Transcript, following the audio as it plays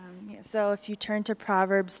So if you turn to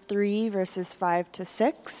Proverbs 3, verses 5 to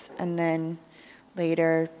 6, and then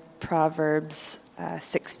later Proverbs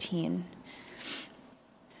 16.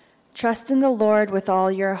 Trust in the Lord with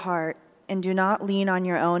all your heart, and do not lean on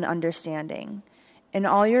your own understanding. In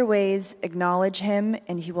all your ways acknowledge him,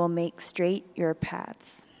 and he will make straight your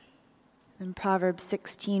paths. In Proverbs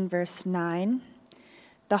 16, verse 9,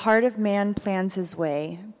 the heart of man plans his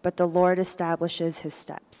way, but the Lord establishes his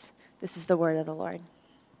steps. This is the word of the Lord.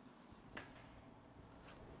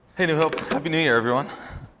 Hey, New Hope. Happy New Year, everyone.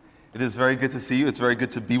 It is very good to see you. It's very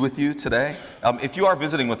good to be with you today. If you are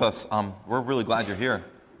visiting with us, we're really glad you're here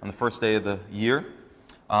on the first day of the year.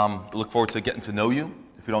 Look forward to getting to know you,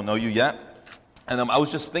 if we don't know you yet. And I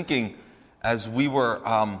was just thinking, as we were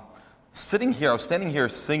sitting here, I was standing here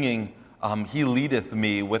singing He Leadeth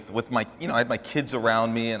Me with my, I had my kids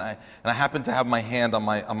around me, and I happened to have my hand on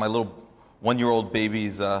my little 1-year-old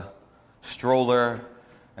baby's stroller,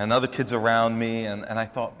 and other kids around me, and I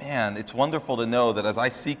thought, man, it's wonderful to know that as I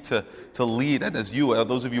seek to lead, and as you,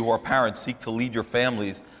 those of you who are parents, seek to lead your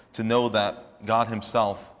families, to know that God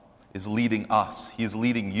himself is leading us. He is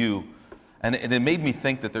leading you. And it made me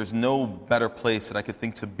think that there's no better place that I could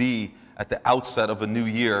think to be at the outset of a new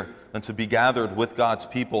year than to be gathered with God's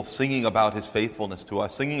people, singing about his faithfulness to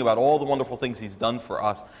us, singing about all the wonderful things he's done for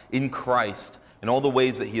us in Christ, and all the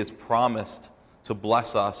ways that he has promised to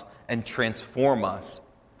bless us and transform us,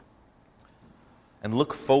 and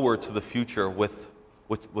look forward to the future with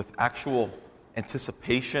actual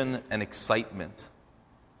anticipation and excitement,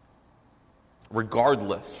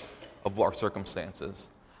 regardless of our circumstances.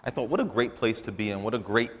 I thought, what a great place to be in, what a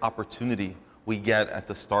great opportunity we get at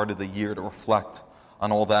the start of the year to reflect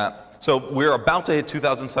on all that. So we're about to hit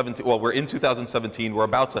 2017, well, we're in 2017, we're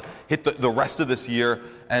about to hit the rest of this year,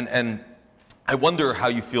 and I wonder how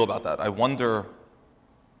you feel about that. I wonder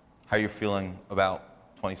how you're feeling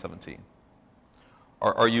about 2017.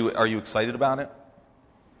 Are you excited about it?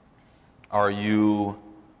 Are you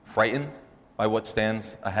frightened by what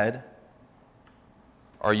stands ahead?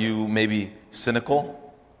 Are you maybe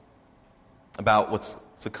cynical about what's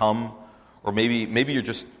to come? Or maybe you're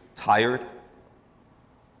just tired,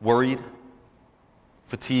 worried,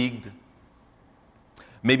 fatigued.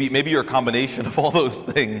 Maybe you're a combination of all those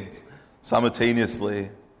things simultaneously.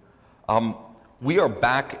 We are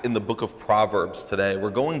back in the book of Proverbs today. We're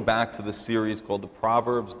going back to the series called The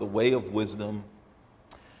Proverbs, The Way of Wisdom.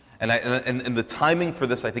 And the timing for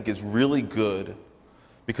this, I think, is really good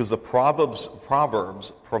because the Proverbs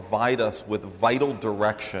provide us with vital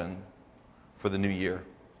direction for the new year.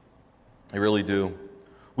 They really do.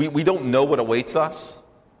 We don't know what awaits us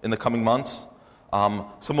in the coming months.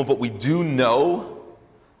 Some of what we do know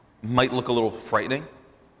might look a little frightening.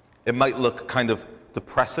 It might look kind of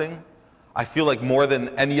depressing. I feel like more than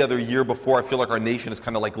any other year before, I feel like our nation is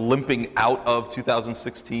kind of like limping out of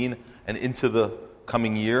 2016 and into the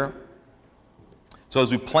coming year. So as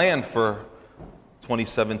we plan for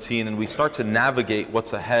 2017 and we start to navigate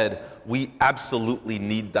what's ahead, we absolutely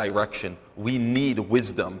need direction. We need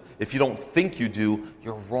wisdom. If you don't think you do,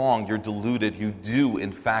 you're wrong, you're deluded. You do,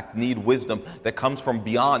 in fact, need wisdom that comes from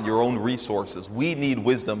beyond your own resources. We need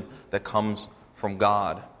wisdom that comes from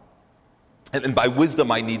God. And by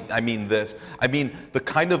wisdom, I mean this. I mean the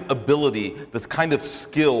kind of ability, this kind of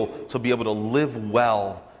skill to be able to live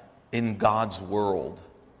well in God's world.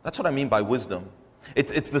 That's what I mean by wisdom.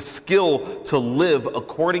 It's the skill to live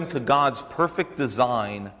according to God's perfect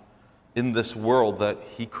design in this world that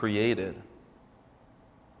he created.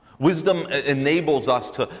 Wisdom enables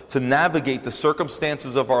us to navigate the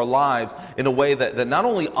circumstances of our lives in a way that not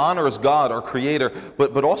only honors God, our Creator,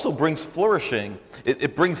 but also brings flourishing.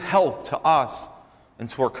 It brings health to us and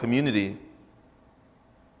to our community.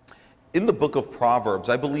 In the book of Proverbs,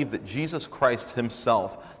 I believe that Jesus Christ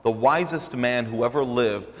himself, the wisest man who ever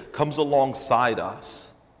lived, comes alongside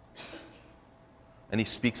us. And he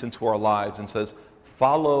speaks into our lives and says,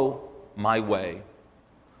 "Follow my way."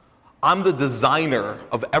 I'm the designer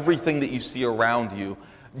of everything that you see around you.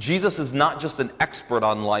 Jesus is not just an expert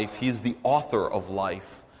on life, he is the author of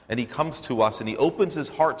life. And he comes to us and he opens his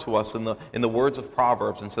heart to us in the words of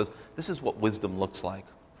Proverbs and says, this is what wisdom looks like.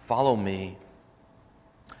 Follow me.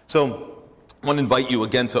 So I want to invite you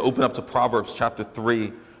again to open up to Proverbs chapter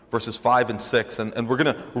 3, verses 5 and 6. And we're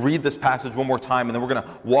going to read this passage one more time, and then we're going to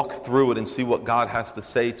walk through it and see what God has to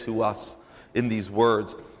say to us in these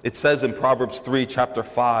words. It says in Proverbs chapter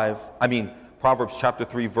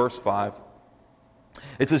 3, verse 5.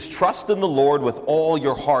 It says, "Trust in the Lord with all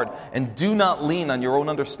your heart, and do not lean on your own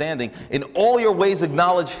understanding. In all your ways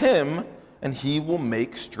acknowledge him, and he will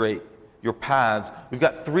make straight your paths. We've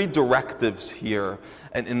got 3 directives here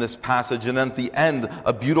and in this passage, and then at the end,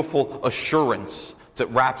 a beautiful assurance that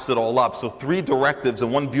wraps it all up. So 3 directives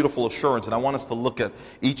and 1 beautiful assurance, and I want us to look at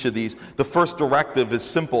each of these. The first directive is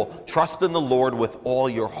simple: trust in the Lord with all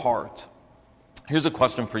your heart. Here's a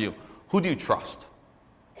question for you. Who do you trust?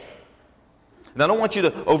 And I don't want you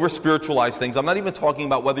to over-spiritualize things. I'm not even talking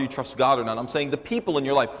about whether you trust God or not. I'm saying the people in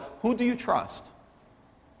your life. Who do you trust?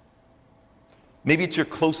 Maybe it's your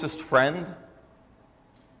closest friend.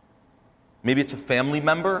 Maybe it's a family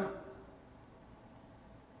member.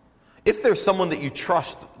 If there's someone that you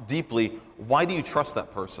trust deeply, why do you trust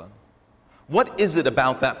that person? What is it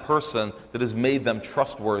about that person that has made them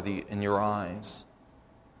trustworthy in your eyes?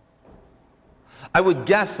 I would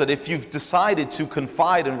guess that if you've decided to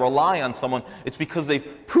confide and rely on someone, it's because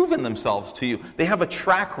they've proven themselves to you. They have a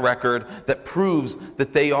track record that proves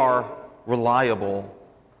that they are reliable,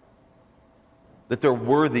 that they're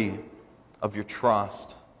worthy of your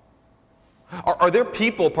trust. Are there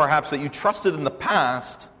people, perhaps, that you trusted in the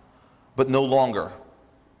past, but no longer,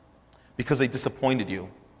 because they disappointed you,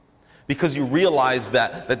 because you realized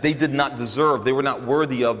that they did not deserve, they were not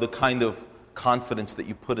worthy of the kind of confidence that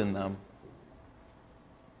you put in them?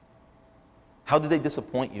 How did they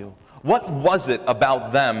disappoint you? What was it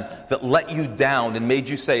about them that let you down and made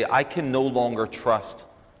you say, I can no longer trust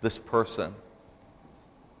this person?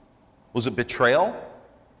 Was it betrayal?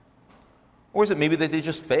 Or is it maybe that they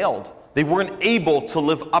just failed? They weren't able to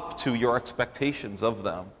live up to your expectations of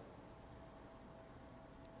them.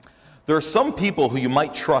 There are some people who you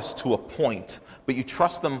might trust to a point, but you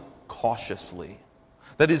trust them cautiously.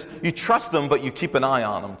 That is, you trust them, but you keep an eye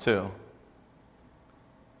on them too.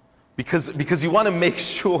 Because you want to make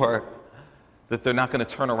sure that they're not going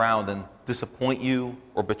to turn around and disappoint you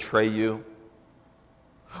or betray you.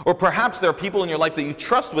 Or perhaps there are people in your life that you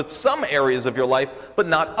trust with some areas of your life, but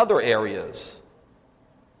not other areas.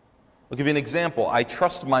 I'll give you an example. I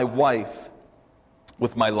trust my wife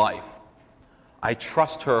with my life. I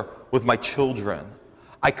trust her with my children.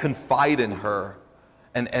 I confide in her,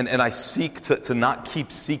 and I seek to not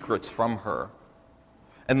keep secrets from her.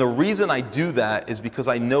 And the reason I do that is because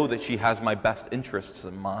I know that she has my best interests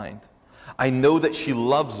in mind. I know that she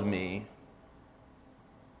loves me,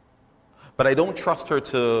 but I don't trust her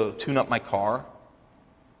to tune up my car.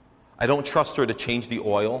 I don't trust her to change the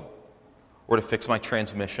oil or to fix my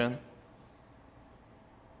transmission.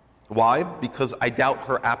 Why? Because I doubt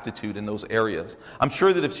her aptitude in those areas. I'm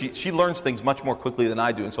sure that if she learns things much more quickly than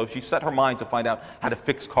I do, and so if she set her mind to find out how to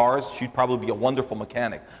fix cars, she'd probably be a wonderful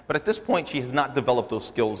mechanic. But at this point, she has not developed those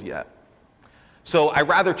skills yet. So I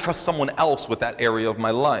rather trust someone else with that area of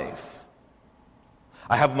my life.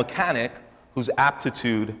 I have a mechanic whose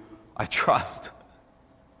aptitude I trust,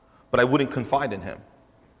 but I wouldn't confide in him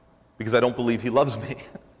because I don't believe he loves me.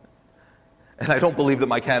 And I don't believe that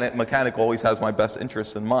my mechanic always has my best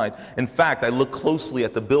interests in mind. In fact, I look closely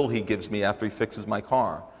at the bill he gives me after he fixes my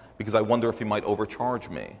car because I wonder if he might overcharge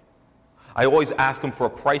me. I always ask him for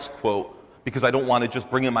a price quote because I don't want to just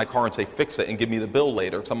bring in my car and say, fix it and give me the bill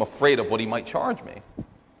later, because I'm afraid of what he might charge me.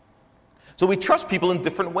 So we trust people in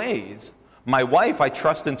different ways. My wife, I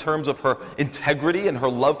trust in terms of her integrity and her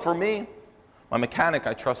love for me. My mechanic,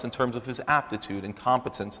 I trust in terms of his aptitude and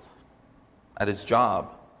competence at his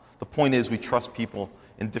job. The point is, we trust people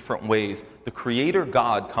in different ways. The Creator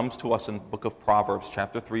God comes to us in the book of Proverbs,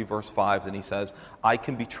 chapter 3, verse 5, and he says, I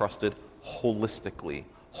can be trusted holistically,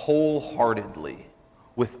 wholeheartedly,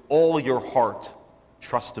 with all your heart,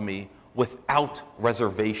 trust me, without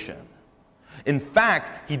reservation. In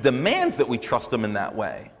fact, he demands that we trust him in that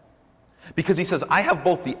way. Because he says, I have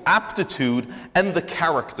both the aptitude and the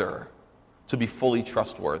character to be fully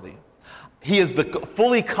trustworthy. He is the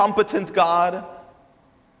fully competent God,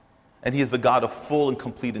 and he is the God of full and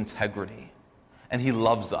complete integrity. And he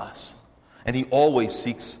loves us. And he always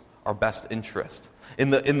seeks our best interest. In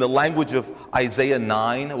the language of Isaiah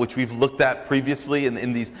 9, which we've looked at previously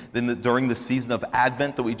during the season of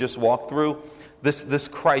Advent that we just walked through, this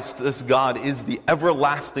Christ, this God, is the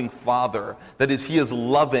everlasting Father. That is, he is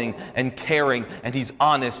loving and caring, and he's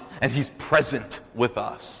honest, and he's present with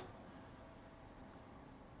us.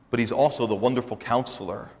 But he's also the wonderful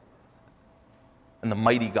counselor and the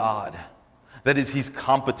mighty God. That is, he's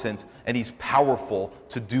competent and he's powerful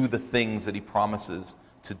to do the things that he promises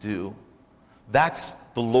to do. That's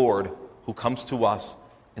the Lord who comes to us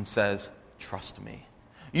and says, trust me.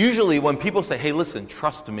 Usually when people say, hey, listen,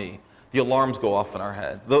 trust me, the alarms go off in our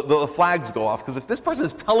heads. The flags go off, because if this person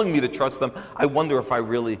is telling me to trust them, I wonder if I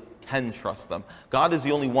really can trust them. God is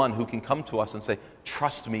the only one who can come to us and say,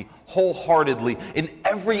 trust me wholeheartedly in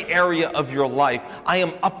every area of your life. I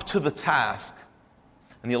am up to the task.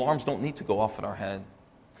 And the alarms don't need to go off in our head.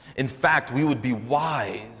 In fact, we would be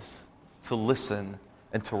wise to listen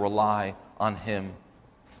and to rely on him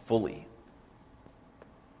fully.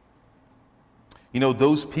 You know,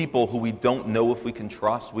 those people who we don't know if we can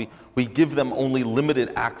trust, we give them only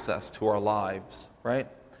limited access to our lives, right?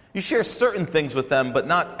 You share certain things with them, but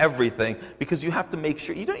not everything, because you have to make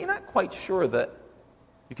sure, you're not quite sure that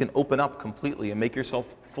you can open up completely and make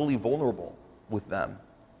yourself fully vulnerable with them.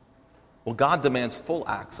 Well, God demands full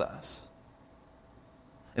access.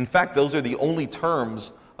 In fact, those are the only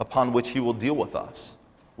terms upon which he will deal with us.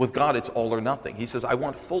 With God, it's all or nothing. He says, I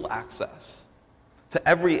want full access to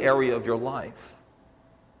every area of your life.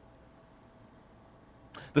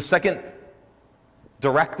 The second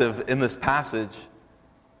directive in this passage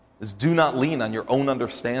is do not lean on your own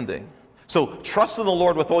understanding. So trust in the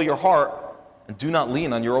Lord with all your heart and do not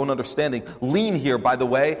lean on your own understanding. Lean here, by the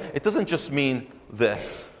way, it doesn't just mean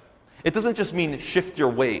this. It doesn't just mean shift your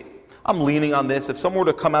weight. I'm leaning on this. If someone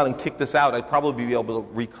were to come out and kick this out, I'd probably be able to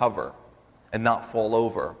recover and not fall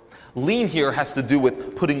over. Lean here has to do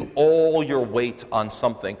with putting all your weight on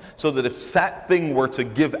something so that if that thing were to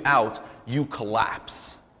give out, you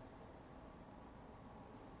collapse.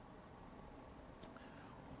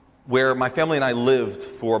 Where my family and I lived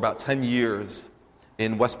for about 10 years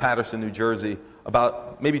in West Paterson, New Jersey,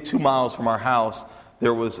 about maybe 2 miles from our house,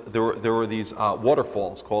 there were these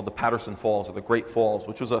waterfalls called the Paterson Falls, or the Great Falls,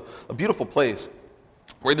 which was a beautiful place,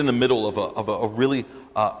 right in the middle of a really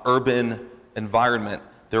urban environment.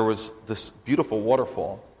 There was this beautiful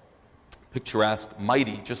waterfall, picturesque,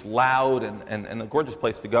 mighty, just loud, and a gorgeous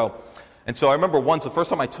place to go. And so I remember once, the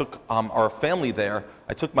first time I took our family there,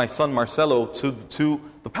 I took my son Marcelo to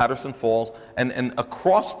the Paterson Falls, and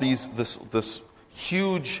across this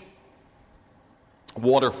huge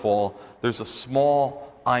waterfall, there's a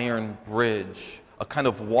small iron bridge, a kind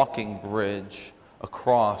of walking bridge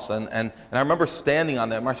across. And I remember standing on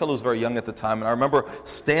that. Marcelo was very young at the time, and I remember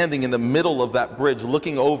standing in the middle of that bridge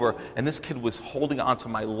looking over, and this kid was holding onto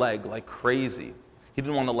my leg like crazy. He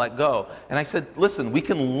didn't want to let go. And I said, listen, we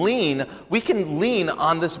can lean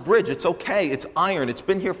on this bridge. It's okay. It's iron. It's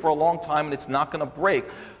been here for a long time, and it's not going to break.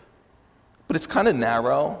 But it's kind of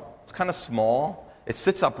narrow. It's kind of small. It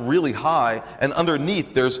sits up really high, and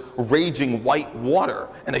underneath there's raging white water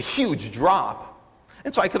and a huge drop.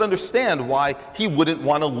 And so I could understand why he wouldn't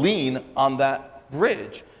want to lean on that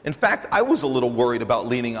bridge. In fact, I was a little worried about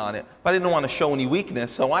leaning on it, but I didn't want to show any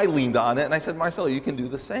weakness, so I leaned on it, and I said, Marcelo, you can do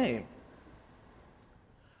the same.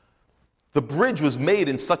 The bridge was made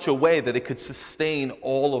in such a way that it could sustain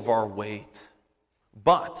all of our weight.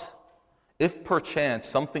 But if perchance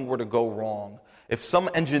something were to go wrong, if some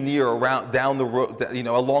engineer down the road,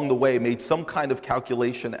 along the way made some kind of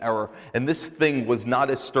calculation error, and this thing was not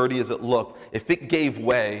as sturdy as it looked, if it gave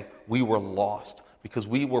way, we were lost because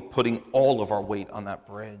we were putting all of our weight on that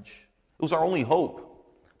bridge. It was our only hope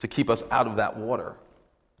to keep us out of that water.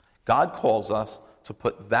 God calls us to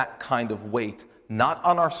put that kind of weight not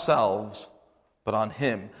on ourselves, but on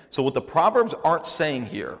him. So what the Proverbs aren't saying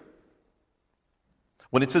here,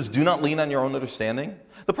 when it says do not lean on your own understanding,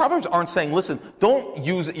 the Proverbs aren't saying, listen, don't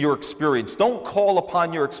use your experience. Don't call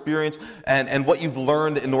upon your experience and what you've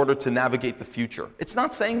learned in order to navigate the future. It's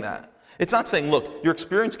not saying that. It's not saying, look, your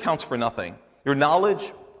experience counts for nothing. Your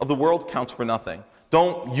knowledge of the world counts for nothing.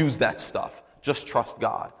 Don't use that stuff. Just trust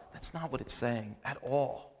God. That's not what it's saying at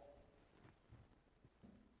all.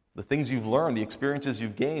 The things you've learned, the experiences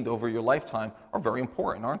you've gained over your lifetime are very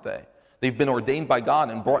important, aren't they? They've been ordained by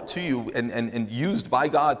God and brought to you and used by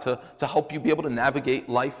God to help you be able to navigate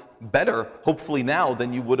life better, hopefully now,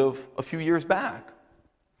 than you would have a few years back.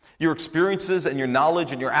 Your experiences and your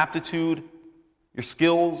knowledge and your aptitude, your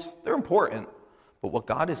skills, they're important. But what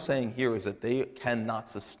God is saying here is that they cannot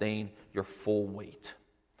sustain your full weight.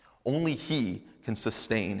 Only he can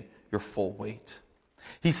sustain your full weight.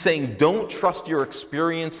 He's saying, don't trust your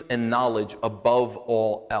experience and knowledge above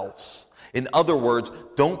all else. In other words,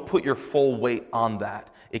 don't put your full weight on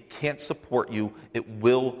that. It can't support you. It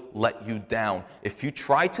will let you down. If you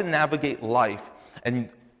try to navigate life and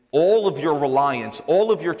all of your reliance,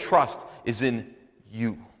 all of your trust is in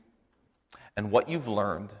you and what you've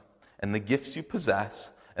learned and the gifts you possess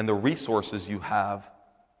and the resources you have,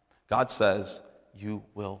 God says you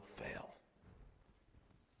will fail.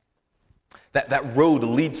 That road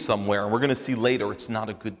leads somewhere, and we're going to see later it's not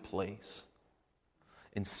a good place.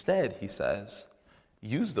 Instead, he says,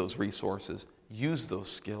 use those resources, use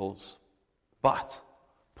those skills, but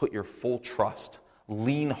put your full trust,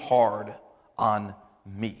 lean hard on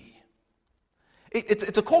me.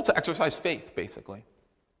 It's a call to exercise faith, basically.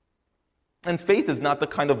 And faith is not the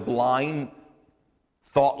kind of blind,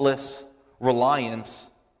 thoughtless reliance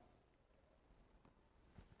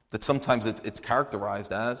that sometimes it's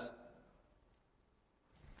characterized as.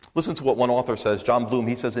 Listen to what one author says, John Bloom.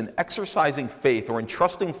 He says, in exercising faith or in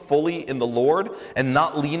trusting fully in the Lord and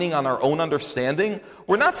not leaning on our own understanding,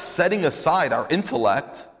 we're not setting aside our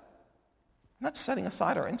intellect. We're not setting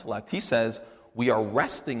aside our intellect. He says, we are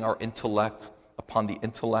resting our intellect upon the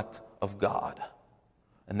intellect of God.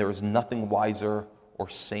 And there is nothing wiser or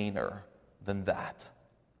saner than that.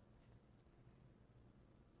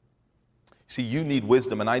 See, you need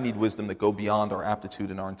wisdom, and I need wisdom that go beyond our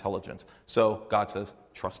aptitude and our intelligence. So God says,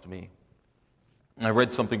 trust me. And I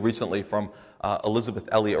read something recently from Elisabeth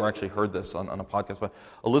Elliot, or actually heard this on a podcast, but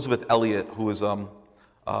Elisabeth Elliot, who is a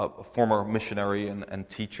former missionary and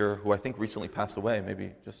teacher, who I think recently passed away,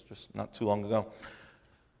 maybe just not too long ago.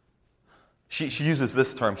 She uses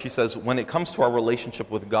this term. She says, when it comes to our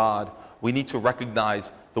relationship with God, we need to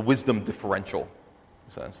recognize the wisdom differential,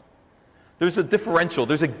 she says. There's a differential,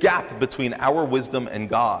 there's a gap between our wisdom and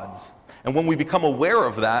God's. And when we become aware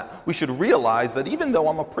of that, we should realize that even though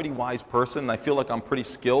I'm a pretty wise person, and I feel like I'm pretty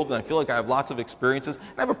skilled, and I feel like I have lots of experiences,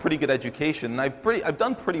 and I have a pretty good education, and I've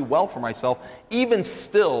done pretty well for myself, even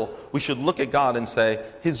still, we should look at God and say,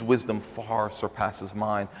 His wisdom far surpasses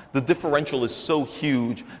mine. The differential is so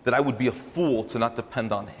huge that I would be a fool to not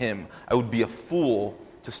depend on Him. I would be a fool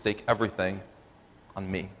to stake everything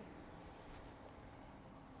on me.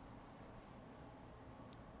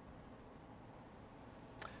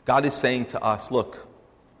 God is saying to us, look,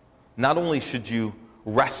 not only should you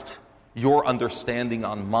rest your understanding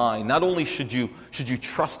on mine, not only should you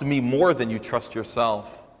trust me more than you trust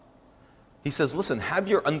yourself. He says, listen, have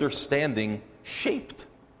your understanding shaped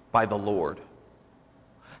by the Lord.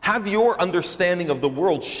 Have your understanding of the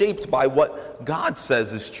world shaped by what God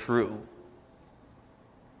says is true.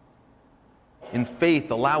 In faith,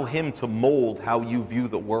 allow Him to mold how you view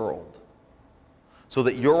the world, so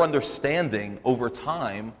that your understanding over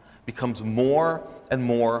time becomes more and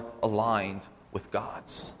more aligned with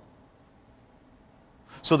God's.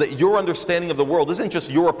 So that your understanding of the world isn't just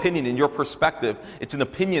your opinion and your perspective. It's an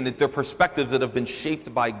opinion that they're perspectives that have been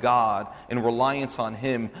shaped by God in reliance on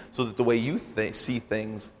Him, so that the way you see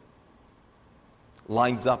things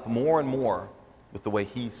lines up more and more with the way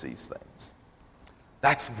He sees things.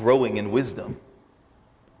 That's growing in wisdom.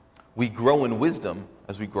 We grow in wisdom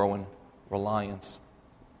as we grow in reliance.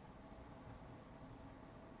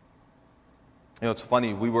 You know, it's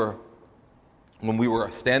funny, when we were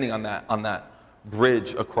standing on that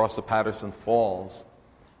bridge across the Patterson Falls,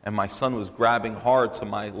 and my son was grabbing hard to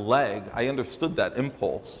my leg, I understood that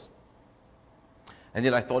impulse. And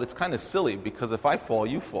yet I thought, it's kind of silly, because if I fall,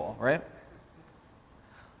 you fall, right?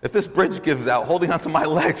 If this bridge gives out, holding onto my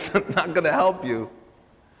legs is not going to help you.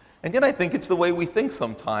 And yet I think it's the way we think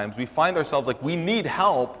sometimes. We find ourselves like we need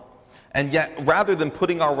help, and yet rather than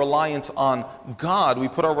putting our reliance on God, we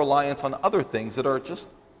put our reliance on other things that are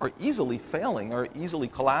easily failing, or easily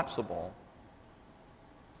collapsible.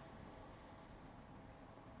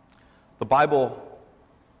 The Bible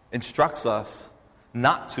instructs us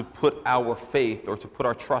not to put our faith or to put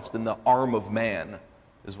our trust in the arm of man,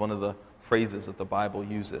 is one of the phrases that the Bible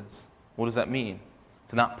uses. What does that mean?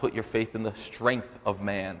 To not put your faith in the strength of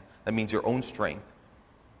man. That means your own strength.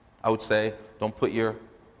 I would say, don't put your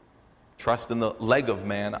trust in the leg of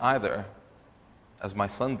man either, as my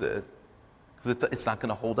son did, because it's not going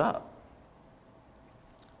to hold up.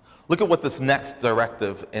 Look at what this next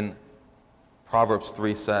directive in Proverbs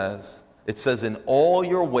 3 says. It says, in all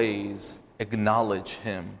your ways, acknowledge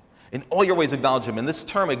Him. In all your ways, acknowledge Him. And this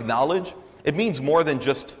term, acknowledge, it means more than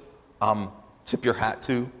just tip your hat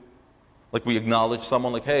to. Like we acknowledge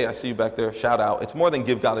someone, like, hey, I see you back there, shout out. It's more than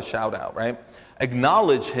give God a shout out, right?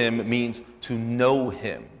 Acknowledge Him means to know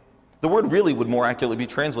Him. The word really would more accurately be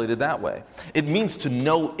translated that way. It means to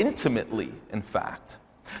know intimately, in fact.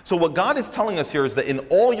 So what God is telling us here is that in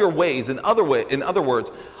all your ways, in other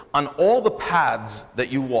words, on all the paths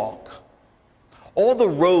that you walk, all the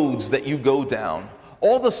roads that you go down,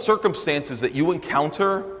 all the circumstances that you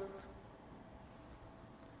encounter,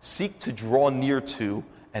 seek to draw near to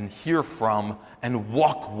and hear from and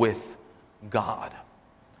walk with God.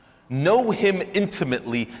 Know Him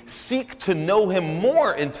intimately. Seek to know Him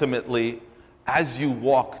more intimately as you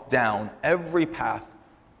walk down every path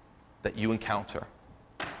that you encounter.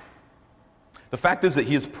 The fact is that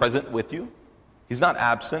He is present with you. He's not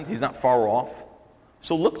absent. He's not far off.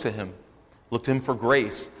 So look to Him. Look to Him for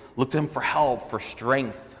grace. Look to Him for help, for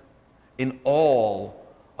strength in all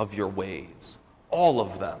of your ways. All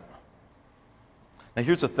of them. Now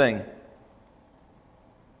here's the thing.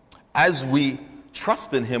 As we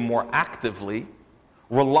trust in Him more actively,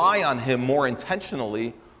 rely on Him more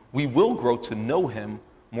intentionally, we will grow to know Him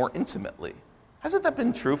more intimately. Hasn't that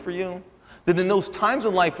been true for you? That in those times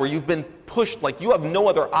in life where you've been pushed like you have no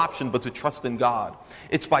other option but to trust in God,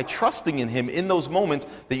 it's by trusting in Him in those moments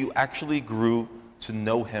that you actually grew to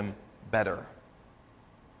know Him better.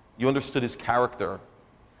 You understood His character.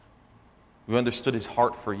 You understood His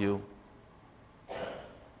heart for you.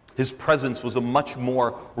 His presence was a much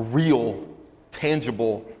more real,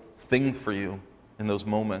 tangible thing for you in those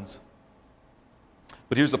moments.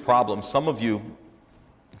 But here's the problem. Some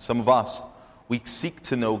of us, we seek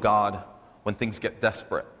to know God when things get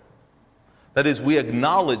desperate. That is, we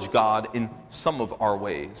acknowledge God in some of our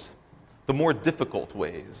ways, the more difficult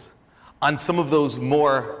ways, on some of those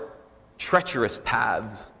more treacherous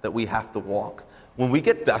paths that we have to walk. When we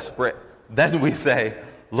get desperate, then we say,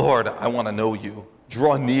 Lord, I want to know you.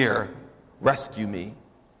 Draw near, rescue me.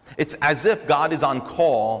 It's as if God is on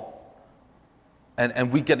call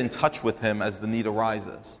and we get in touch with Him as the need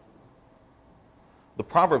arises. The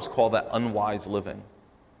Proverbs call that unwise living.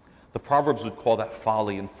 The Proverbs would call that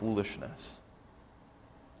folly and foolishness.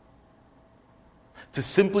 To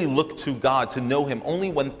simply look to God, to know Him only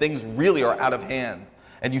when things really are out of hand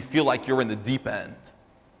and you feel like you're in the deep end.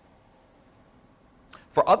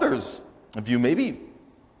 For others of you, maybe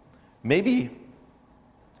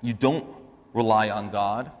you don't rely on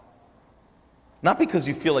God, not because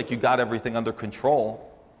you feel like you got everything under control.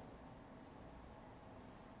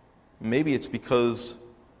 Maybe it's because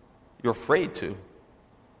you're afraid to.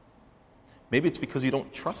 Maybe it's because you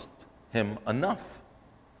don't trust Him enough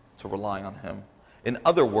to rely on Him. In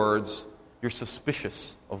other words, you're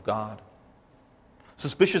suspicious of God,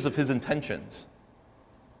 suspicious of His intentions,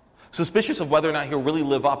 suspicious of whether or not He'll really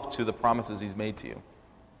live up to the promises He's made to you.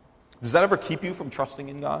 Does that ever keep you from trusting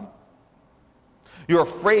in God? You're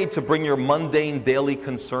afraid to bring your mundane daily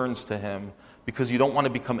concerns to Him because you don't want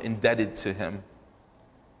to become indebted to Him.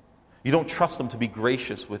 You don't trust Him to be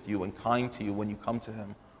gracious with you and kind to you when you come to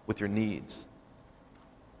Him with your needs.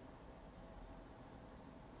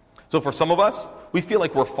 So for some of us, we feel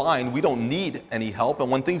like we're fine. We don't need any help. And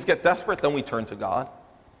when things get desperate, then we turn to God.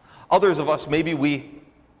 Others of us, maybe we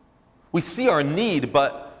see our need,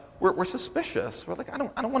 but we're suspicious. We're like, I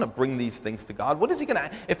don't want to bring these things to God. What is He going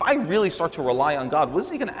to, if I really start to rely on God, what is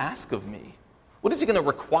He going to ask of me? What is He going to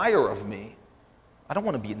require of me? I don't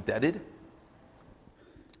want to be indebted.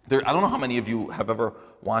 I don't know how many of you have ever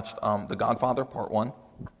watched The Godfather, Part 1,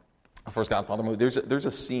 the first Godfather movie. There's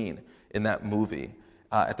a scene in that movie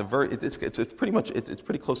at the very. It's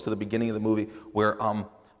pretty close to the beginning of the movie where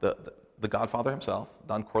the Godfather himself,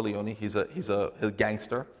 Don Corleone, he's a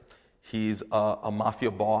gangster, he's a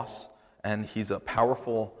mafia boss, and he's a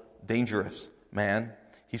powerful, dangerous man.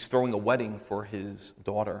 He's throwing a wedding for his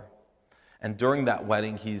daughter, and during that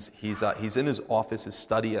wedding, he's in his office, his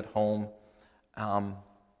study at home.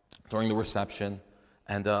 During the reception,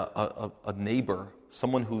 and a neighbor,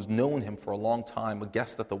 someone who's known him for a long time, a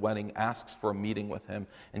guest at the wedding, asks for a meeting with him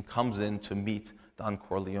and comes in to meet Don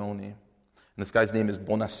Corleone. And this guy's name is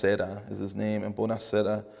Bonacera, is his name. And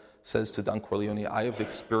Bonacera says to Don Corleone, I have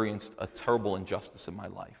experienced a terrible injustice in my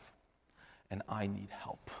life, and I need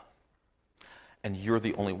help. And you're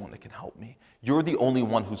the only one that can help me. You're the only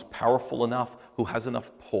one who's powerful enough, who has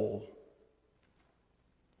enough pull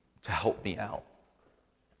to help me out.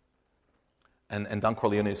 And Don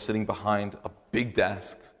Corleone is sitting behind a big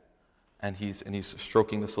desk, and he's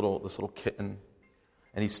stroking this little kitten,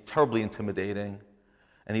 and he's terribly intimidating.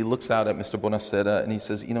 And he looks out at Mr. Bonacera, and he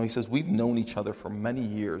says, we've known each other for many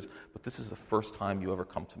years, but this is the first time you ever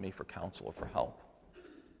come to me for counsel or for help.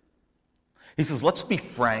 He says, let's be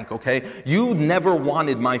frank, okay? You never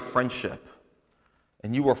wanted my friendship,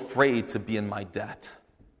 and you were afraid to be in my debt.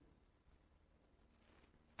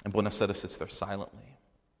 And Bonacera sits there silently.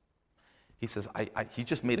 He says, he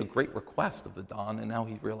just made a great request of the Don, and now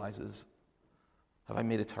he realizes, have I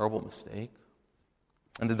made a terrible mistake?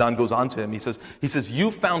 And the Don goes on to him. He says, you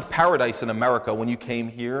found paradise in America when you came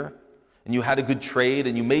here, and you had a good trade,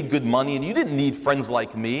 and you made good money, and you didn't need friends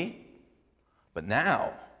like me. But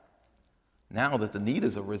now that the need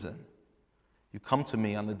has arisen, you come to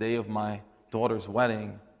me on the day of my daughter's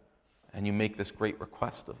wedding, and you make this great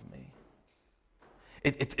request of me.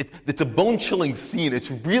 It's a bone-chilling scene. It's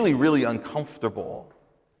really, really uncomfortable.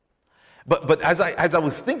 But as I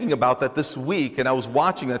was thinking about that this week, and I was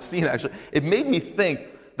watching that scene, actually, it made me think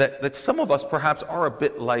that some of us perhaps are a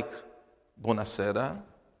bit like Bonacera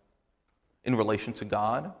in relation to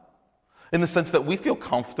God, in the sense that we feel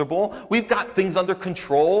comfortable, we've got things under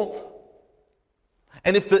control,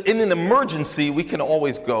 and in an emergency, we can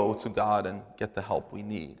always go to God and get the help we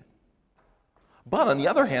need. But on the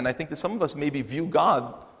other hand, I think that some of us maybe view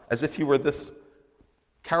God as if He were this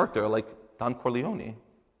character like Don Corleone.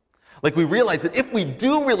 Like we realize that if we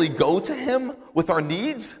do really go to him with our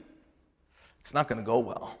needs, it's not going to go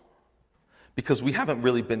well. Because we haven't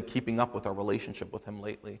really been keeping up with our relationship with him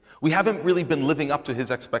lately. We haven't really been living up to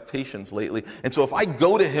his expectations lately. And so if I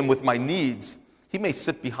go to him with my needs, he may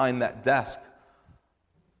sit behind that desk,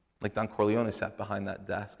 like Don Corleone sat behind that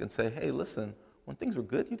desk, and say, hey, listen, when things were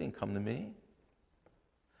good, you didn't come to me.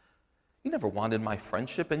 You never wanted my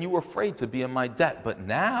friendship, and you were afraid to be in my debt. But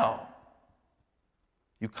now,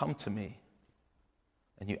 you come to me,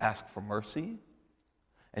 and you ask for mercy,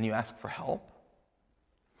 and you ask for help.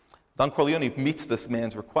 Don Corleone meets this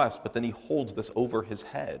man's request, but then he holds this over his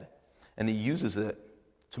head, and he uses it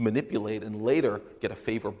to manipulate and later get a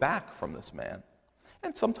favor back from this man.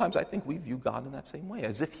 And sometimes I think we view God in that same way,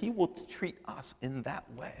 as if he will treat us in that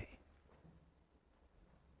way.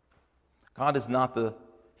 God is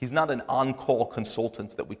he's not an on-call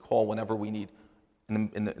consultant that we call whenever we need in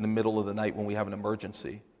the middle of the night when we have an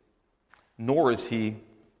emergency. Nor is he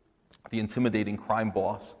the intimidating crime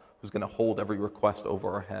boss who's going to hold every request over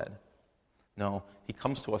our head. No, he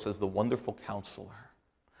comes to us as the wonderful counselor,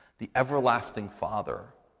 the everlasting Father,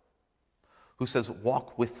 who says,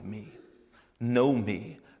 walk with me, know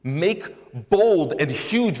me, make bold and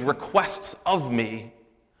huge requests of me,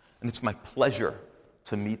 and it's my pleasure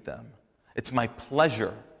to meet them. It's my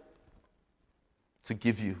pleasure to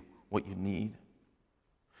give you what you need.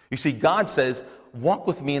 You see, God says, walk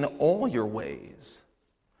with me in all your ways,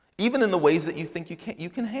 even in the ways that you think you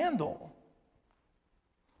can handle.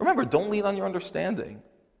 Remember, don't lean on your understanding.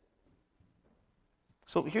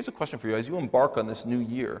 So here's a question for you. As you embark on this new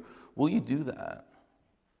year, will you do that?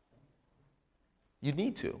 You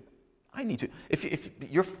need to. I need to.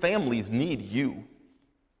 If your families need you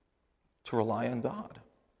to rely on God.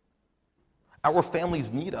 Our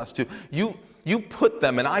families need us to. You put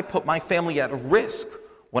them and I put my family at risk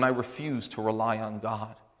when I refuse to rely on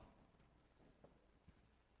God.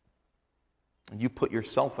 And you put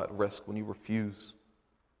yourself at risk when you refuse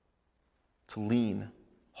to lean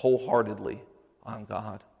wholeheartedly on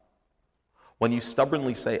God. When you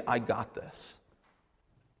stubbornly say, I got this,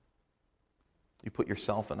 you put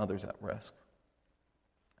yourself and others at risk.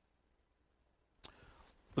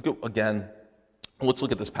 Let's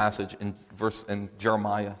look at this passage in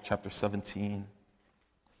Jeremiah chapter 17.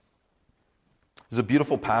 There's a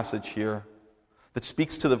beautiful passage here that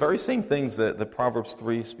speaks to the very same things that Proverbs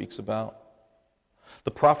 3 speaks about.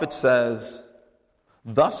 The prophet says,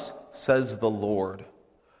 thus says the Lord,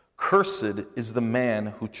 cursed is the man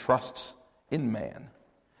who trusts in man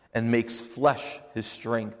and makes flesh his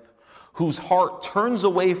strength, whose heart turns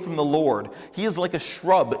away from the Lord. He is like a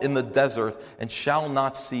shrub in the desert and shall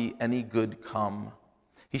not see any good come.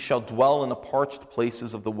 He shall dwell in the parched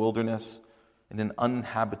places of the wilderness, in an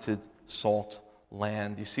uninhabited salt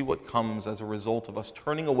land. You see what comes as a result of us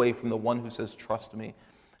turning away from the one who says, trust me,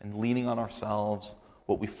 and leaning on ourselves.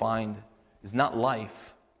 What we find is not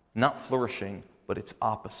life, not flourishing, but its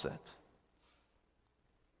opposite.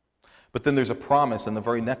 But then there's a promise in the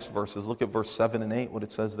very next verses. Look at verse 7 and 8, what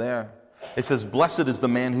it says there. It says, blessed is the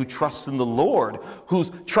man who trusts in the Lord,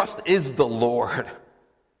 whose trust is the Lord.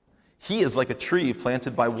 He is like a tree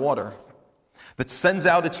planted by water that sends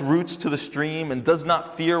out its roots to the stream and does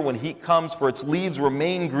not fear when heat comes, for its leaves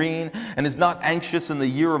remain green, and is not anxious in the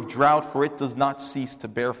year of drought, for it does not cease to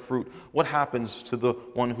bear fruit. What happens to the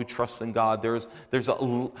one who trusts in God?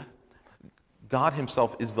 God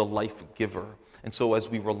himself is the life giver. And so as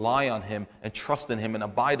we rely on him and trust in him and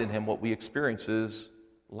abide in him, what we experience is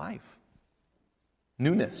life,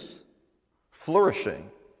 newness, flourishing.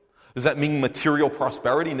 Does that mean material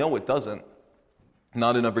prosperity? No, it doesn't.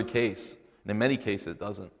 Not in every case. And in many cases, it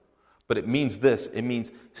doesn't. But it means this. It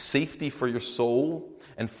means safety for your soul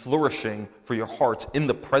and flourishing for your heart in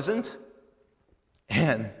the present.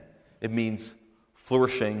 And it means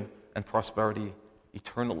flourishing and prosperity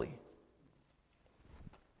eternally.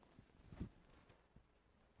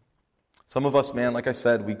 Some of us, man, like I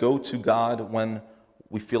said, we go to God when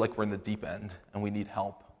we feel like we're in the deep end and we need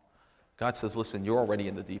help. God says, listen, you're already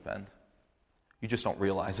in the deep end. You just don't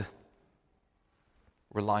realize it.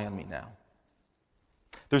 Rely on me now.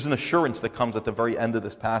 There's an assurance that comes at the very end of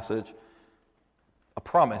this passage, a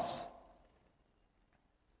promise.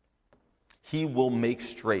 He will make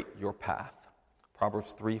straight your path.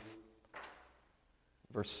 Proverbs 3,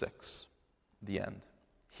 verse 6, the end.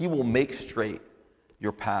 He will make straight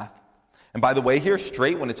your path. And by the way, here,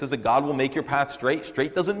 straight, when it says that God will make your path straight,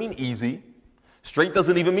 straight doesn't mean easy. Straight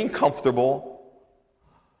doesn't even mean comfortable.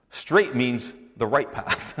 Straight means the right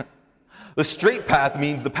path. The straight path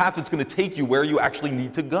means the path that's going to take you where you actually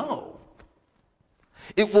need to go.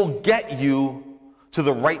 It will get you to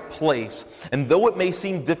the right place. And though it may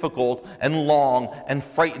seem difficult and long and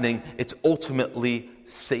frightening, it's ultimately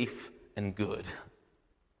safe and good.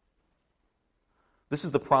 This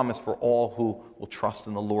is the promise for all who will trust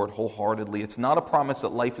in the Lord wholeheartedly. It's not a promise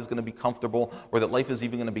that life is going to be comfortable or that life is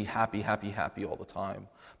even going to be happy all the time.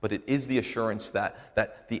 But it is the assurance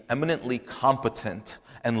that the eminently competent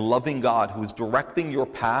and loving God who is directing your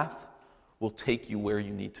path will take you where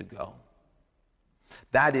you need to go.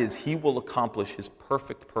 That is, he will accomplish his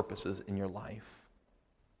perfect purposes in your life.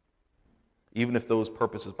 Even if those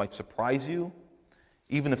purposes might surprise you,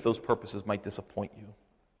 even if those purposes might disappoint you.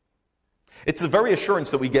 It's the very assurance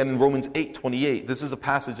that we get in Romans 8:28. This is a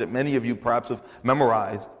passage that many of you perhaps have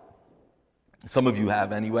memorized. Some of you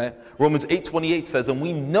have anyway. Romans 8:28 says, and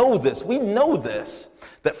we know this,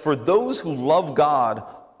 that for those who love God,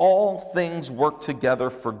 all things work together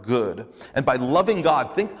for good. And by loving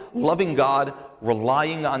God, think loving God,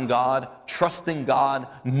 relying on God, trusting God,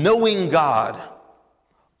 knowing God,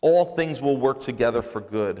 all things will work together for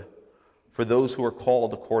good for those who are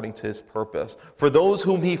called according to his purpose. For those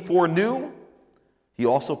whom he foreknew, he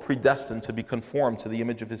also predestined to be conformed to the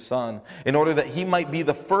image of his Son, in order that he might be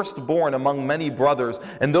the firstborn among many brothers.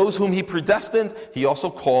 And those whom he predestined, he also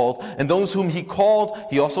called. And those whom he called,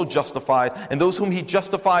 he also justified. And those whom he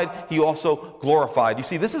justified, he also glorified. You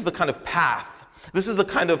see, this is the kind of path. This is the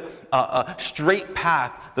kind of straight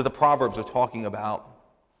path that the Proverbs are talking about.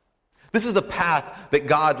 This is the path that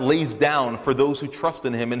God lays down for those who trust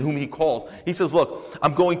in him and whom he calls. He says, look,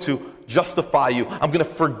 I'm going to justify you. I'm going to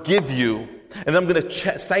forgive you. And I'm going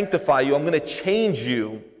to sanctify you. I'm going to change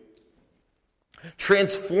you.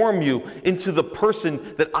 Transform you into the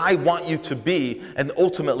person that I want you to be. And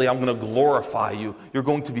ultimately, I'm going to glorify you. You're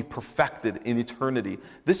going to be perfected in eternity.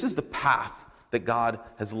 This is the path that God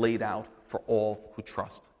has laid out for all who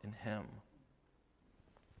trust in him.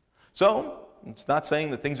 So, it's not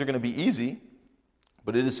saying that things are going to be easy,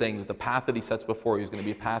 but it is saying that the path that he sets before you is going to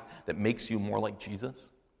be a path that makes you more like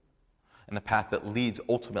Jesus, and the path that leads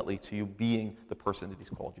ultimately to you being the person that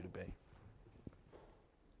he's called you to be.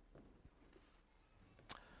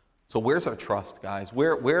 So where's our trust, guys?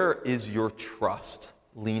 Where is your trust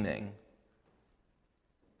leaning?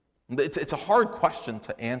 It's a hard question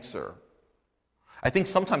to answer. I think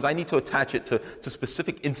sometimes I need to attach it to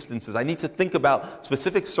specific instances. I need to think about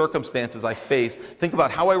specific circumstances I face, think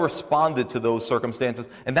about how I responded to those circumstances,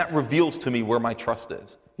 and that reveals to me where my trust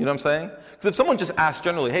is. You know what I'm saying? Because if someone just asks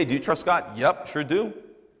generally, hey, do you trust God? Yep, sure do.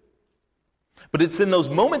 But it's in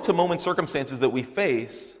those moment-to-moment circumstances that we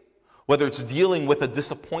face, whether it's dealing with a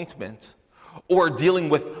disappointment or dealing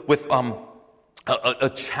with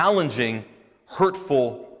a challenging,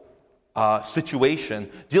 hurtful situation,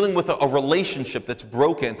 dealing with a relationship that's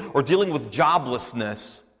broken, or dealing with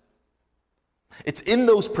joblessness. It's in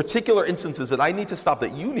those particular instances that I need to stop,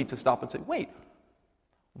 that you need to stop and say, wait,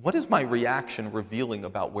 what is my reaction revealing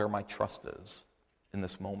about where my trust is in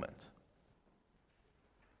this moment?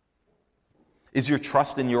 Is your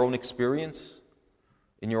trust in your own experience,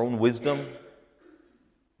 in your own wisdom,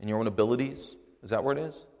 in your own abilities? Is that where it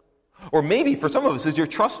is? Or maybe for some of us, is your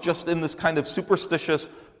trust just in this kind of superstitious,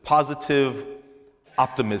 positive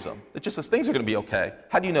optimism? It just says things are going to be okay.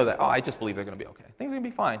 How do you know that? Oh, I just believe they're going to be okay. Things are going to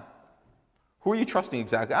be fine. Who are you trusting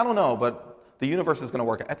exactly? I don't know, but the universe is going to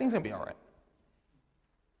work. I think it's going to be all right.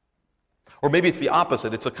 Or maybe it's the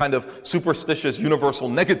opposite. It's a kind of superstitious universal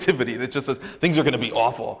negativity that just says things are going to be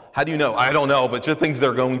awful. How do you know? I don't know, but just things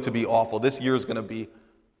are going to be awful. This year is going to be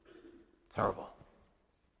terrible.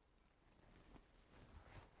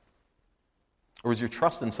 Or is your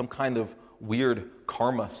trust in some kind of weird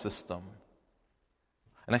karma system?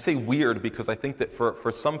 And I say weird because I think that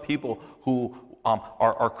for some people who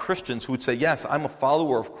are Christians who would say, yes, I'm a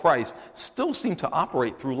follower of Christ, still seem to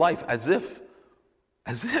operate through life as if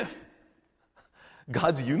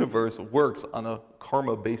God's universe works on a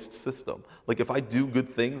karma-based system. Like if I do good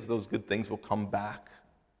things, those good things will come back,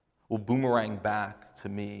 will boomerang back to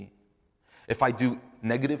me. If I do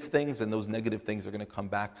negative things, then those negative things are going to come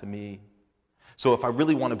back to me. So if I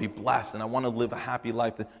really want to be blessed and I want to live a happy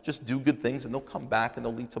life, then just do good things and they'll come back and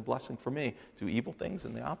they'll lead to blessing for me. Do evil things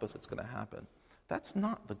and the opposite's going to happen. That's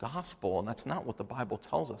not the gospel, and that's not what the Bible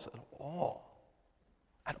tells us at all.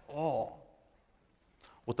 At all.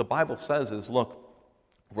 What the Bible says is, look,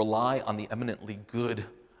 rely on the eminently good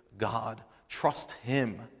God. Trust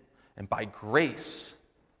him, and by grace,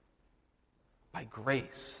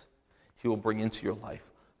 he will bring into your life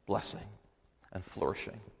blessing and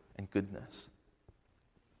flourishing and goodness.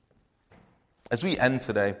 As we end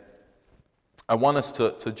today, I want us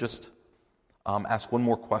to just ask one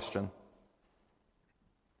more question.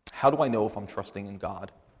 How do I know if I'm trusting in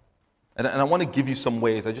God? And I want to give you some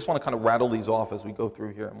ways. I just want to kind of rattle these off as we go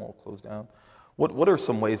through here, and we'll close down. What are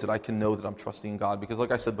some ways that I can know that I'm trusting in God? Because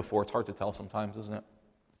like I said before, it's hard to tell sometimes, isn't it?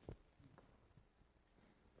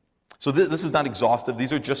 So this is not exhaustive.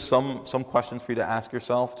 These are just some questions for you to ask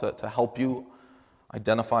yourself to help you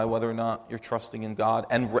identify whether or not you're trusting in God.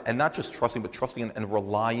 And not just trusting, but trusting and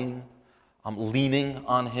relying, leaning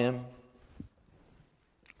on Him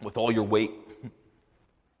with all your weight.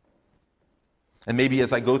 And maybe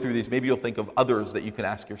as I go through these, maybe you'll think of others that you can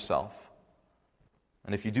ask yourself.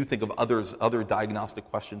 And if you do think of other diagnostic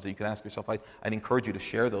questions that you can ask yourself, I'd encourage you to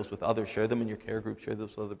share those with others. Share them in your care group. Share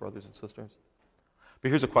those with other brothers and sisters. But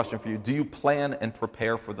here's a question for you. Do you plan and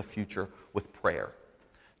prepare for the future with prayer?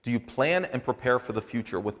 Do you plan and prepare for the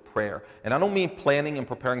future with prayer? And I don't mean planning and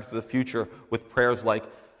preparing for the future with prayers like,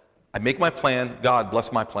 I make my plan, God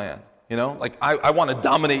bless my plan. You know, like I want to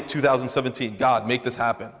dominate 2017. God, make this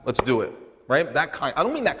happen. Let's do it. Right? I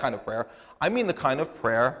don't mean that kind of prayer. I mean the kind of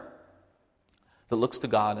prayer that looks to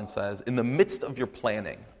God and says, in the midst of your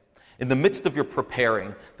planning, in the midst of your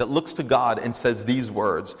preparing, that looks to God and says these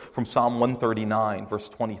words from Psalm 139, verse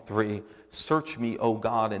 23, search me, O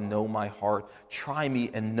God, and know my heart. Try me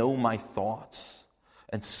and know my thoughts,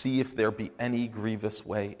 and see if there be any grievous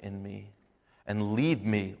way in me. And lead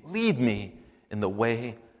me in the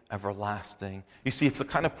way everlasting. You see, it's the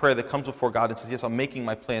kind of prayer that comes before God and says, yes, I'm making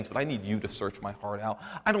my plans, but I need you to search my heart out.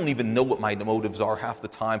 I don't even know what my motives are half the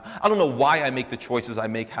time. I don't know why I make the choices I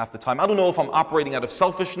make half the time. I don't know if I'm operating out of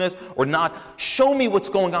selfishness or not. Show me what's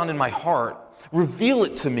going on in my heart. Reveal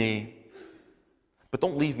it to me. But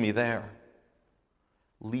don't leave me there.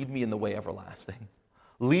 Lead me in the way everlasting.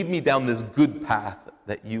 Lead me down this good path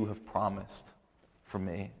that you have promised for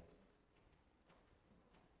me.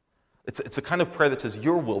 It's a kind of prayer that says,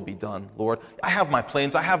 your will be done, Lord. I have my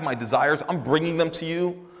plans. I have my desires. I'm bringing them to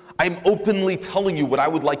you. I'm openly telling you what I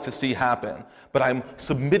would like to see happen. But I'm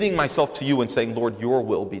submitting myself to you and saying, Lord, your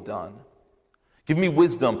will be done. Give me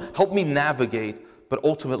wisdom. Help me navigate. But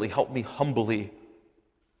ultimately, help me humbly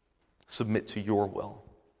submit to your will.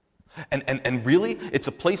 And really, it's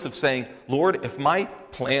a place of saying, Lord, if my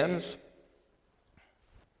plans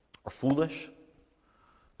are foolish,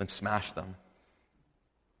 then smash them.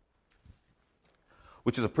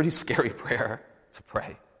 Which is a pretty scary prayer to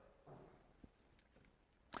pray.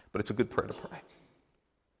 But it's a good prayer to pray.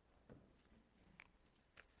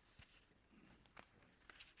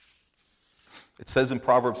 It says in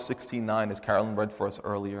Proverbs 16:9, as Carolyn read for us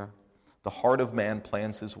earlier, the heart of man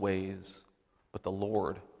plans his ways, but the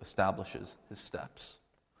Lord establishes his steps.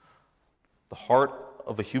 The heart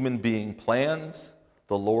of a human being plans,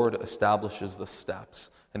 the Lord establishes the steps.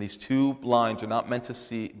 And these two lines are not meant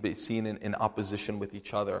to be seen in opposition with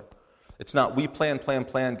each other. It's not we plan,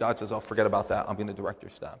 God says, oh, forget about that, I'm going to direct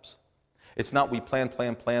your steps. It's not we plan,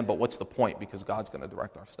 but what's the point? Because God's going to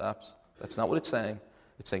direct our steps. That's not what it's saying.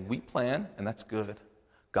 It's saying we plan, and that's good.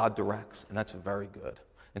 God directs, and that's very good.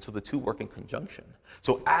 And so the two work in conjunction.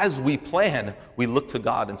 So as we plan, we look to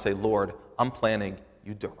God and say, Lord, I'm planning,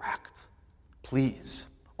 you direct. Please,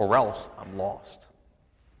 or else I'm lost.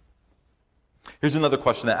 Here's another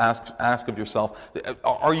question to ask of yourself.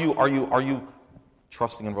 Are you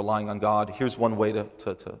trusting and relying on God? Here's one way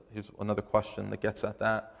here's another question that gets at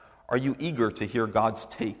that. Are you eager to hear God's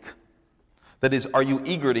take? That is, are you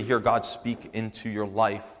eager to hear God speak into your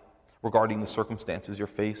life regarding the circumstances you're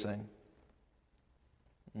facing?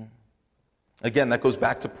 Again, that goes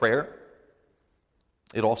back to prayer.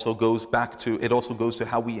 It also goes to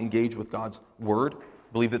how we engage with God's word.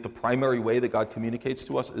 I believe that the primary way that God communicates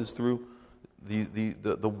to us is through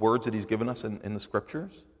the words that he's given us in the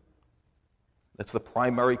scriptures. That's the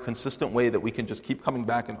primary consistent way that we can just keep coming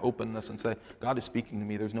back and open this and say, God is speaking to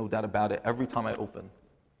me, there's no doubt about it, every time I open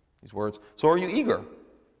these words. So are you eager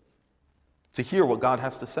to hear what God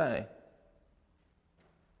has to say?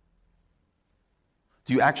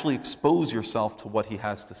 Do you actually expose yourself to what he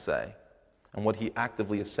has to say and what he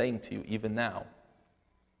actively is saying to you even now?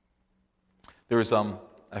 There's I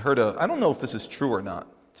don't know if this is true or not,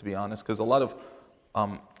 to be honest, because a lot of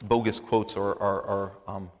bogus quotes are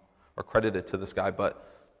credited to this guy,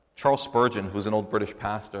 but Charles Spurgeon, who's an old British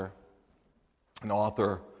pastor, an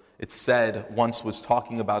author, it said once was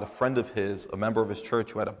talking about a friend of his, a member of his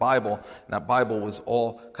church who had a Bible, and that Bible was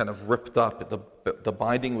all kind of ripped up. The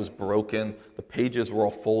binding was broken, the pages were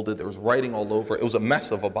all folded, there was writing all over. It was a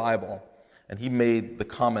mess of a Bible. And he made the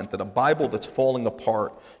comment that a Bible that's falling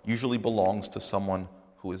apart usually belongs to someone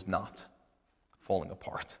who is not falling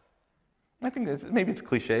apart. I think maybe it's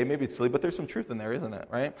cliche, maybe it's silly, but there's some truth in there, isn't it,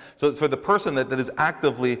 right? So it's for the person that is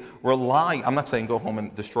actively relying, I'm not saying go home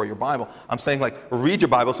and destroy your Bible. I'm saying like read your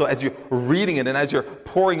Bible, so as you're reading it and as you're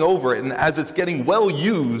poring over it and as it's getting well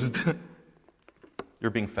used, you're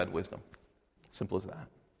being fed wisdom. Simple as that.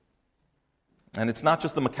 And it's not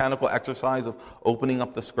just the mechanical exercise of opening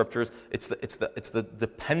up the scriptures, it's the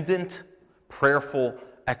dependent, prayerful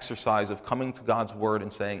exercise of coming to God's word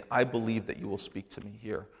and saying, I believe that you will speak to me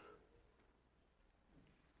here.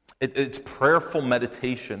 It's prayerful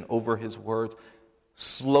meditation over his words,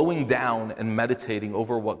 slowing down and meditating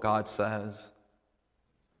over what God says,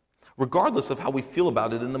 regardless of how we feel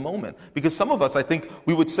about it in the moment. Because some of us, I think,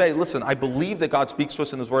 we would say, listen, I believe that God speaks to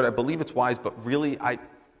us in his word, I believe it's wise, but really I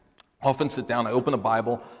often sit down, I open a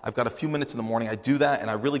Bible, I've got a few minutes in the morning, I do that,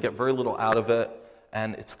 and I really get very little out of it,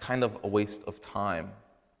 and it's kind of a waste of time.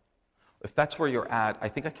 If that's where you're at, I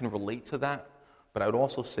think I can relate to that, but I would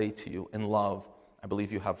also say to you, in love, I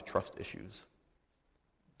believe you have trust issues.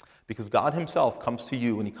 Because God himself comes to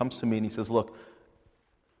you and he comes to me and he says, look,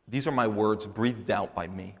 these are my words breathed out by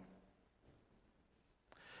me.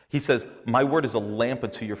 He says, my word is a lamp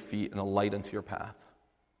unto your feet and a light unto your path.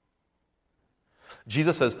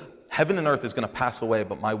 Jesus says, heaven and earth is going to pass away,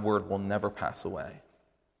 but my word will never pass away.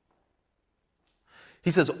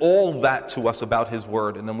 He says all that to us about his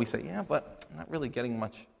word, and then we say, yeah, but I'm not really getting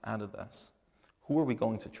much out of this. Who are we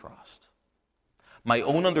going to trust? My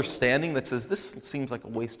own understanding that says this seems like a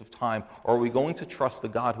waste of time, or are we going to trust the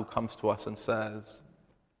God who comes to us and says,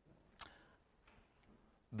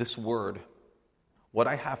 this word, what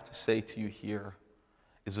I have to say to you here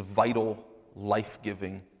is a vital,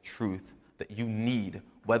 life-giving truth that you need,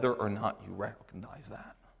 whether or not you recognize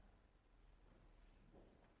that.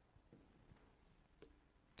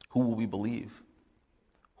 Who will we believe?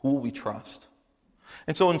 Who will we trust?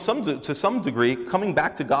 And so to some degree, coming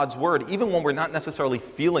back to God's word, even when we're not necessarily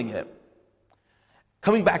feeling it,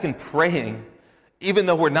 coming back and praying, even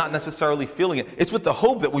though we're not necessarily feeling it, it's with the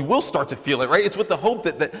hope that we will start to feel it, right? It's with the hope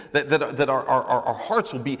that our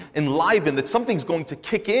hearts will be enlivened, that something's going to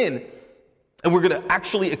kick in, and we're going to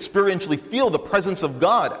actually experientially feel the presence of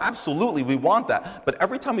God. Absolutely, we want that. But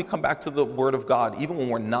every time we come back to the word of God, even when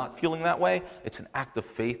we're not feeling that way, it's an act of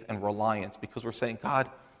faith and reliance, because we're saying, God,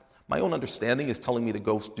 my own understanding is telling me to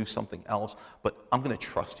go do something else, but I'm going to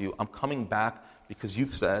trust you. I'm coming back because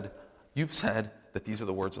you've said that these are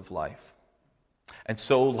the words of life. And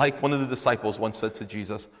so, like one of the disciples once said to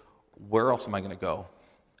Jesus, where else am I going to go?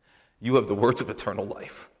 You have the words of eternal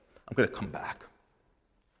life. I'm going to come back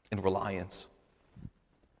in reliance.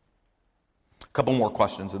 A couple more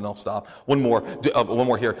questions and they'll stop. One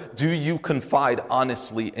more here. Do you confide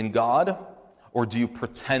honestly in God, or do you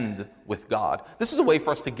pretend with God? This is a way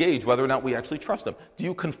for us to gauge whether or not we actually trust him. Do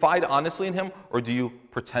you confide honestly in him, or do you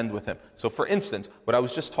pretend with him? So for instance, what I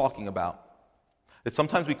was just talking about, that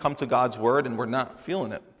sometimes we come to God's word and we're not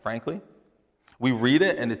feeling it, frankly. We read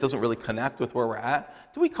it and it doesn't really connect with where we're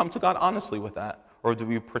at. Do we come to God honestly with that, or do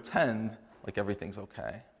we pretend like everything's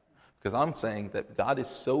okay? Because I'm saying that God is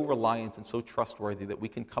so reliant and so trustworthy that we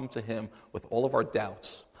can come to him with all of our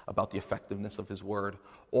doubts about the effectiveness of his word,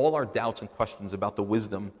 all our doubts and questions about the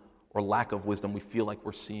wisdom or lack of wisdom we feel like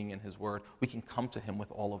we're seeing in his word. We can come to him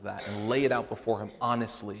with all of that and lay it out before him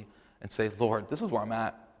honestly and say, Lord, this is where I'm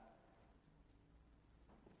at.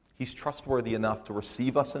 He's trustworthy enough to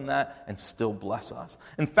receive us in that and still bless us.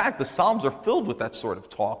 In fact, the Psalms are filled with that sort of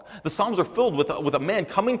talk. The Psalms are filled with a man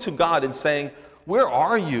coming to God and saying, where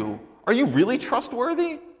are you? Are you really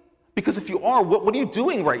trustworthy? Because if you are, what are you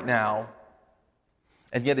doing right now?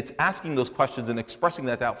 And yet it's asking those questions and expressing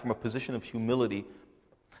that out from a position of humility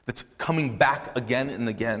that's coming back again and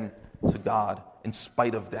again to God in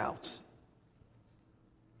spite of doubts.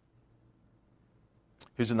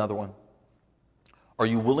 Here's another one. Are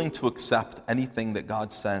you willing to accept anything that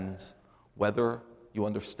God sends, whether you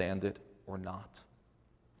understand it or not?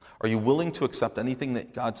 Are you willing to accept anything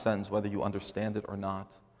that God sends, whether you understand it or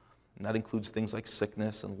not? And that includes things like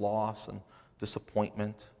sickness and loss and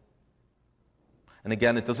disappointment. And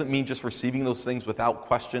again, it doesn't mean just receiving those things without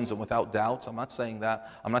questions and without doubts. I'm not saying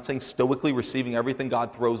that. I'm not saying stoically receiving everything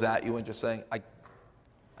God throws at you and just saying, I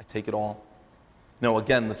take it all. No,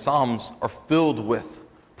 again, the Psalms are filled with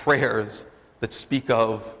prayers that speak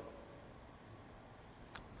of,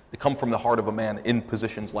 they come from the heart of a man in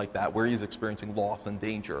positions like that, where he's experiencing loss and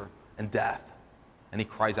danger and death. And he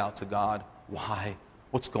cries out to God, why?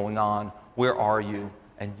 What's going on? Where are you?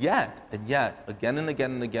 And yet, again and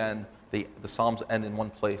again and again, the Psalms end in one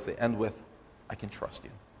place. They end with, I can trust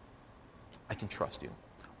you. I can trust you.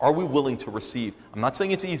 Are we willing to receive? I'm not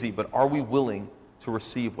saying it's easy, but are we willing to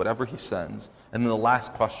receive whatever he sends? And then the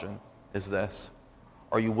last question, is this: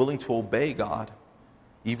 are you willing to obey God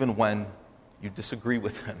even when you disagree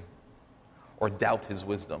with him or doubt his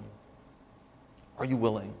wisdom? Are you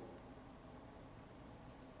willing?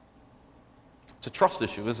 It's a trust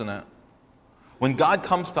issue, isn't it? When God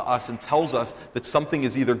comes to us and tells us that something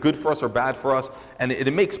is either good for us or bad for us, and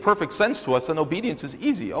it makes perfect sense to us, then obedience is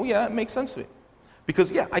easy. Oh yeah, it makes sense to me.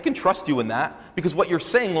 Because yeah, I can trust you in that, because what you're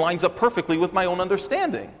saying lines up perfectly with my own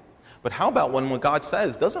understanding. But how about when what God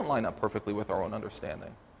says doesn't line up perfectly with our own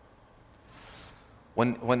understanding?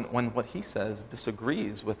 When what he says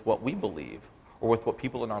disagrees with what we believe, or with what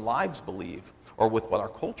people in our lives believe, or with what our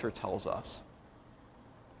culture tells us,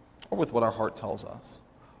 or with what our heart tells us,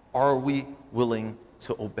 are we willing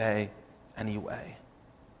to obey anyway?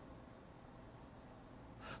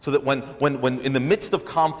 So that when in the midst of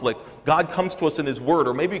conflict, God comes to us in his word,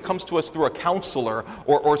 or maybe he comes to us through a counselor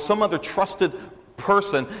or some other trusted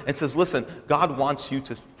person and says, listen, God wants you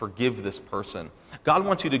to forgive this person. God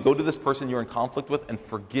wants you to go to this person you're in conflict with and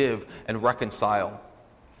forgive and reconcile.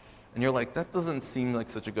 And you're like, that doesn't seem like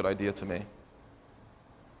such a good idea to me.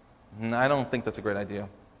 I don't think that's a great idea.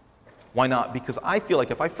 Why not? Because I feel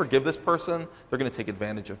like if I forgive this person, they're going to take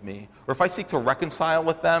advantage of me. Or if I seek to reconcile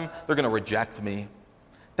with them, they're going to reject me.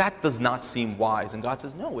 That does not seem wise. And God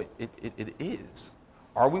says, no, it is.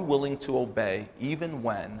 Are we willing to obey even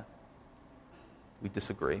when we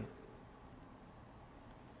disagree?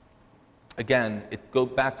 Again, it goes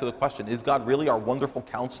back to the question, is God really our wonderful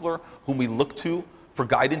counselor whom we look to for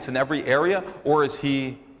guidance in every area? Or is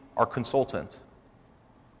he our consultant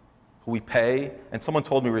who we pay? And someone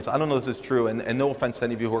told me recently, I don't know if this is true, and no offense to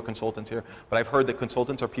any of you who are consultants here, but I've heard that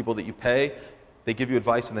consultants are people that you pay, they give you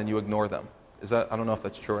advice, and then you ignore them. I don't know if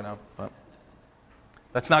that's true or not, but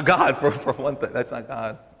that's not God, for one thing. That's not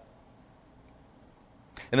God.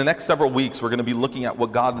 In the next several weeks, we're going to be looking at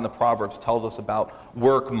what God in the Proverbs tells us about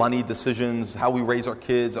work, money, decisions, how we raise our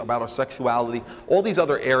kids, about our sexuality, all these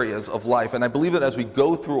other areas of life. And I believe that as we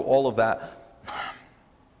go through all of that,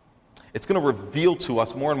 it's going to reveal to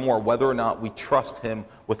us more and more whether or not we trust him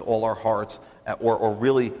with all our hearts or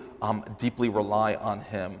really deeply rely on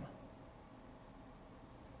him,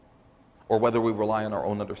 or whether we rely on our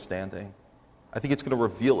own understanding. I think it's going to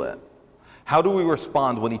reveal it. How do we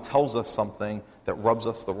respond when he tells us something that rubs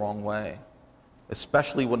us the wrong way,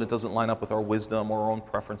 especially when it doesn't line up with our wisdom or our own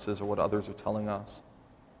preferences or what others are telling us?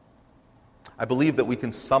 I believe that we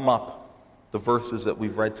can sum up the verses that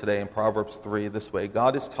we've read today in Proverbs 3 this way.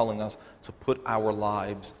 God is telling us to put our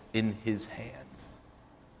lives in his hands.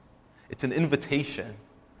 It's an invitation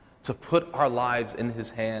to put our lives in his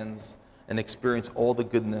hands and experience all the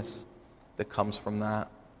goodness that comes from that.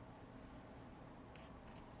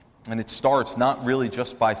 And it starts not really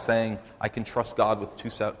just by saying, I can trust God with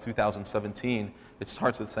 2017. It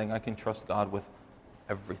starts with saying, I can trust God with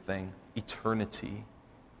everything. Eternity.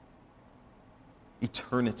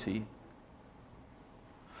 Eternity.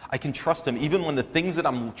 I can trust him even when the things that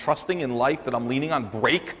I'm trusting in life, that I'm leaning on,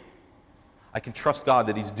 break. I can trust God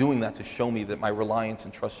that he's doing that to show me that my reliance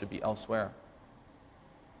and trust should be elsewhere.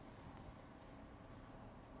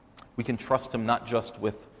 We can trust him not just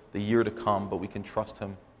with the year to come, but we can trust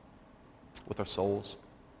him with our souls,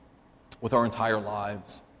 with our entire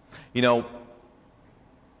lives. You know,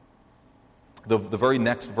 the very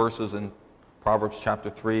next verses in Proverbs chapter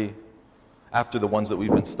 3, after the ones that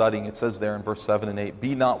we've been studying, it says there in verse 7 and 8,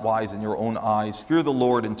 be not wise in your own eyes, fear the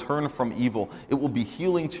Lord and turn from evil. It will be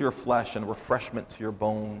healing to your flesh and refreshment to your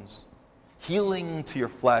bones. Healing to your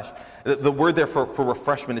flesh. The word there for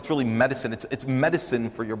refreshment, it's really medicine. It's medicine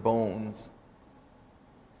for your bones.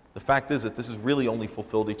 The fact is that this is really only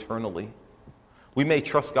fulfilled eternally. We may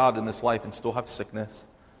trust God in this life and still have sickness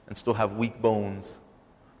and still have weak bones,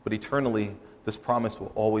 but eternally, this promise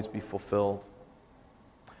will always be fulfilled.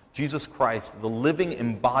 Jesus Christ, the living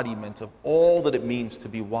embodiment of all that it means to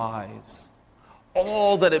be wise,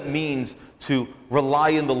 all that it means to rely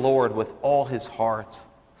in the Lord with all his heart,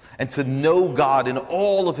 and to know God in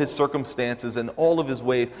all of his circumstances and all of his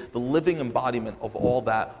ways, the living embodiment of all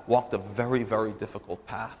that walked a very, very difficult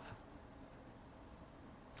path.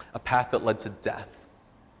 A path that led to death.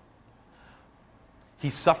 He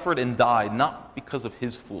suffered and died not because of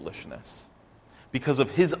his foolishness, because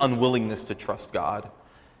of his unwillingness to trust God.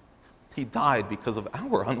 He died because of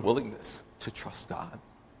our unwillingness to trust God.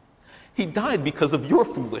 He died because of your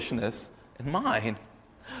foolishness and mine.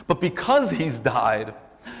 But because he died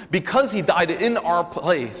in our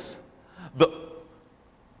place, the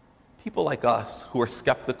people like us who are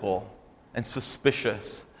skeptical and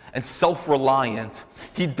suspicious and self-reliant,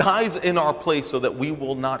 he dies in our place so that we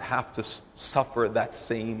will not have to suffer that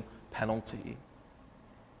same penalty.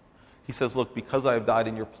 He says, look, because I have died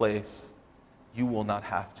in your place, you will not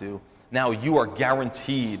have to. Now you are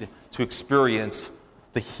guaranteed to experience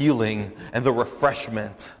the healing and the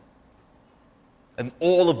refreshment and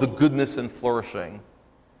all of the goodness and flourishing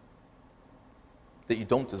that you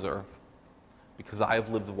don't deserve, because I have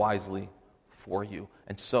lived wisely for you.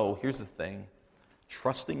 And so, here's the thing.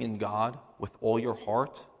 Trusting in God with all your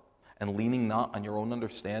heart and leaning not on your own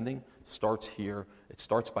understanding starts here. It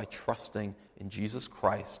starts by trusting in Jesus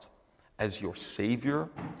Christ as your Savior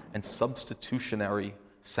and substitutionary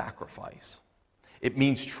sacrifice. It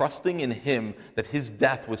means trusting in Him that His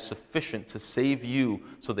death was sufficient to save you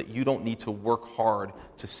so that you don't need to work hard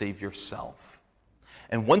to save yourself.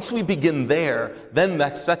 And once we begin there, then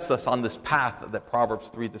that sets us on this path that Proverbs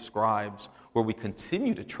 3 describes, where we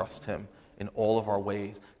continue to trust Him in all of our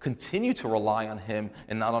ways, continue to rely on Him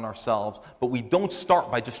and not on ourselves. But we don't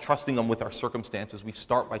start by just trusting Him with our circumstances. We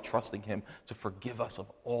start by trusting Him to forgive us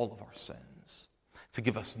of all of our sins, to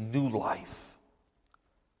give us new life.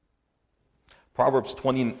 Proverbs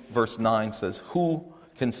 20 verse 9 says, "Who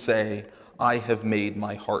can say, I have made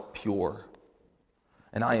my heart pure,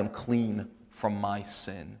 and I am clean from my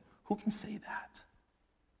sin?" Who can say that?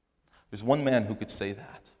 There's one man who could say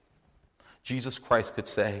that. Jesus Christ could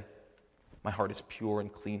say, my heart is pure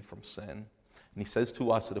and clean from sin. And He says to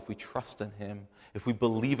us that if we trust in Him, if we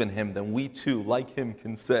believe in Him, then we too, like Him,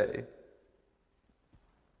 can say,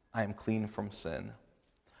 I am clean from sin.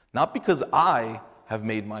 Not because I have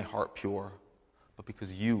made my heart pure, but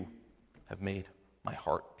because you have made my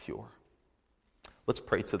heart pure. Let's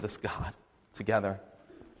pray to this God together.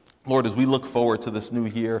 Lord, as we look forward to this new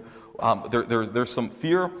year, there's some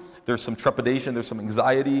fear, there's some trepidation, there's some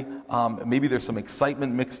anxiety, maybe there's some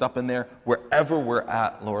excitement mixed up in there. Wherever we're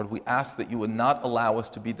at, Lord, we ask that you would not allow us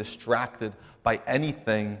to be distracted by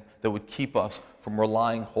anything that would keep us from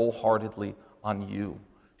relying wholeheartedly on you.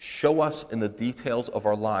 Show us in the details of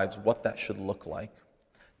our lives what that should look like.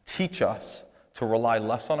 Teach us to rely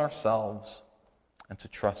less on ourselves and to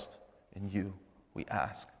trust in you, we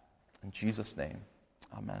ask. In Jesus' name.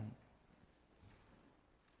 Amen.